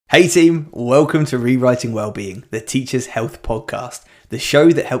Hey team, welcome to Rewriting Wellbeing, the Teacher's Health Podcast, the show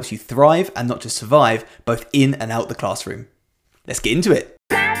that helps you thrive and not just survive, both in and out the classroom. Let's get into it.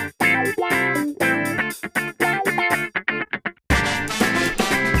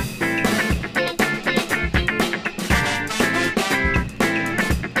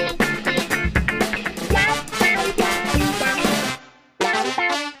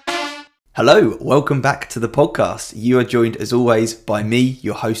 Hello, welcome back to the podcast. You are joined as always by me,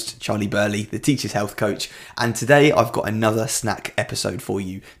 your host, Charlie Burley, the Teacher's Health Coach. And today I've got another snack episode for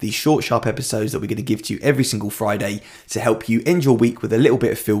you. These short, sharp episodes that we're going to give to you every single Friday to help you end your week with a little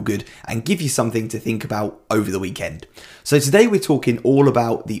bit of feel good and give you something to think about over the weekend. So today we're talking all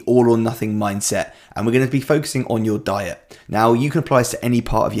about the all or nothing mindset, and we're going to be focusing on your diet. Now, you can apply this to any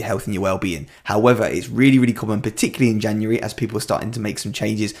part of your health and your well-being. However, it's really common, particularly in January, as people are starting to make some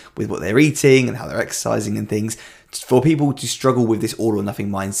changes with what they're eating and how they're exercising and things, for people to struggle with this all or nothing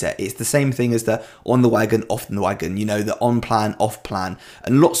mindset. It's the same thing as the on the wagon, off the wagon, the on plan, off plan,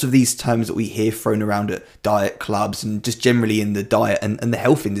 and lots of these terms that we hear thrown around at diet clubs and just generally in the diet and the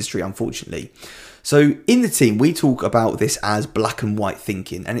health industry, unfortunately. So in the team, we talk about this as black and white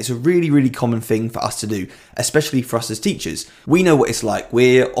thinking, and it's a really common thing for us to do, especially for us as teachers. We know what it's like.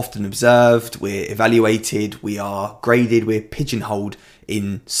 We're often observed, we're evaluated, we are graded, we're pigeonholed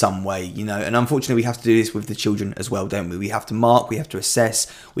in some way, and unfortunately we have to do this with the children as well, don't we? We have to mark, we have to assess,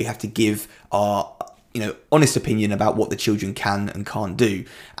 we have to give our honest opinion about what the children can and can't do.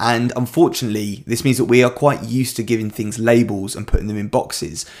 And unfortunately, this means that we are quite used to giving things labels and putting them in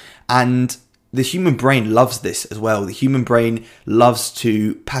boxes. And the human brain loves this as well. The human brain loves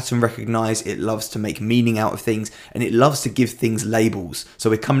to pattern recognize, it loves to make meaning out of things, and it loves to give things labels. So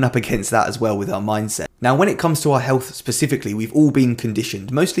we're coming up against that as well with our mindset. Now, when it comes to our health specifically, we've all been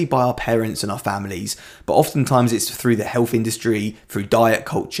conditioned, mostly by our parents and our families, but oftentimes it's through the health industry, through diet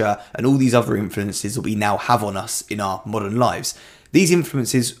culture, and all these other influences that we now have on us in our modern lives. These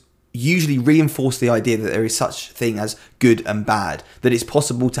influences usually reinforce the idea that there is such thing as good and bad, that it's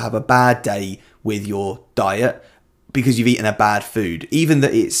possible to have a bad day with your diet because you've eaten a bad food, even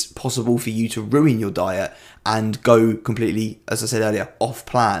that it's possible for you to ruin your diet and go completely, as I said earlier, off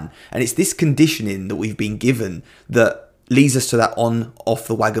plan. And it's this conditioning that we've been given that leads us to that off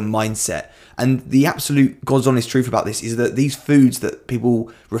the wagon mindset. And the absolute God's honest truth about this is that these foods that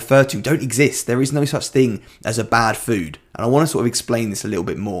people refer to don't exist. There is no such thing as a bad food. And I want to sort of explain this a little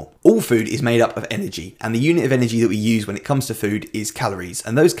bit more. All food is made up of energy, and the unit of energy that we use when it comes to food is calories.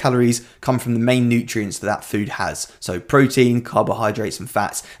 And those calories come from the main nutrients that food has. So protein, carbohydrates and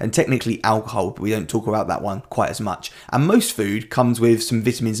fats, and technically alcohol, but we don't talk about that one quite as much. And most food comes with some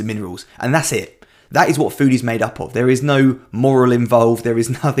vitamins and minerals, and that's it. That is what food is made up of. There is no moral involved. There is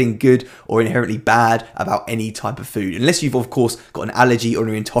nothing good or inherently bad about any type of food. Unless you've, of course, got an allergy or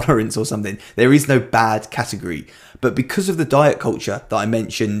an intolerance or something. There is no bad category. But because of the diet culture that I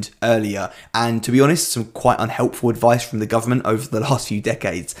mentioned earlier, and to be honest, some quite unhelpful advice from the government over the last few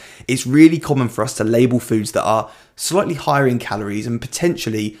decades, it's really common for us to label foods that are slightly higher in calories and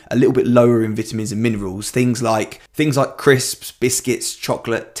potentially a little bit lower in vitamins and minerals. Things like crisps, biscuits,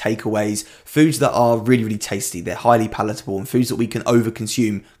 chocolate, takeaways, foods that are really tasty. They're highly palatable and foods that we can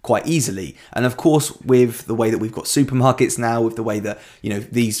overconsume quite easily. And of course, with the way that we've got supermarkets now, with the way that,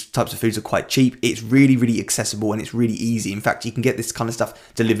 these types of foods are quite cheap, it's really accessible and it's really easy. In fact, you can get this kind of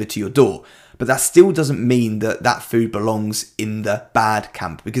stuff delivered to your door. But that still doesn't mean that that food belongs in the bad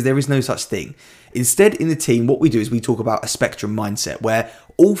camp, because there is no such thing. Instead, in the team, what we do is we talk about a spectrum mindset where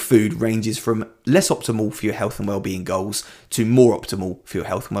all food ranges from less optimal for your health and well-being goals to more optimal for your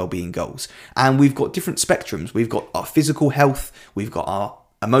health and well-being goals. And we've got different spectrums. We've got our physical health, we've got our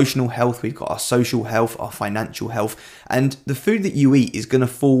emotional health, we've got our social health, our financial health, and the food that you eat is going to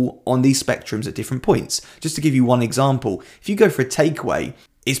fall on these spectrums at different points. Just to give you one example, if you go for a takeaway,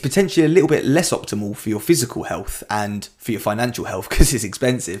 it's potentially a little bit less optimal for your physical health and for your financial health because it's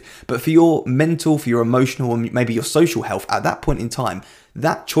expensive, but for your mental, for your emotional, and maybe your social health at that point in time,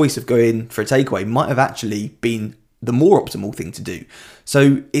 that choice of going for a takeaway might have actually been the more optimal thing to do.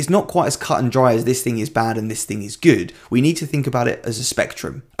 So it's not quite as cut and dry as this thing is bad and this thing is good. We need to think about it as a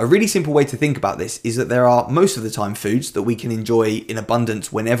spectrum. A really simple way to think about this is that there are most of the time foods that we can enjoy in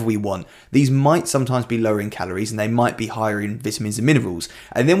abundance whenever we want. These might sometimes be lower in calories and they might be higher in vitamins and minerals.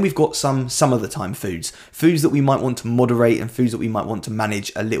 And then we've got some of the time foods that we might want to moderate and foods that we might want to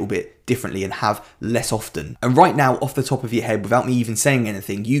manage a little bit differently and have less often. And right now, off the top of your head, without me even saying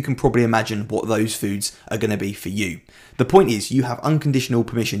anything, you can probably imagine what those foods are going to be for you. The point is, you have unconditional unconditional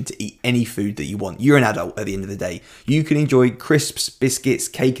permission to eat any food that you want. You're an adult at the end of the day. You can enjoy crisps, biscuits,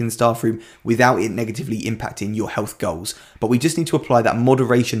 cake in the staff room without it negatively impacting your health goals. But we just need to apply that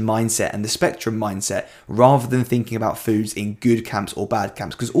moderation mindset and the spectrum mindset rather than thinking about foods in good camps or bad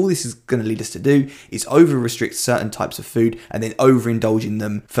camps, because all this is going to lead us to do is over restrict certain types of food and then overindulge in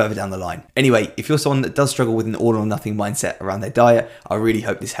them further down the line. Anyway, if you're someone that does struggle with an all or nothing mindset around their diet, I really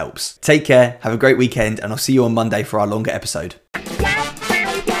hope this helps. Take care, have a great weekend, and I'll see you on Monday for our longer episode.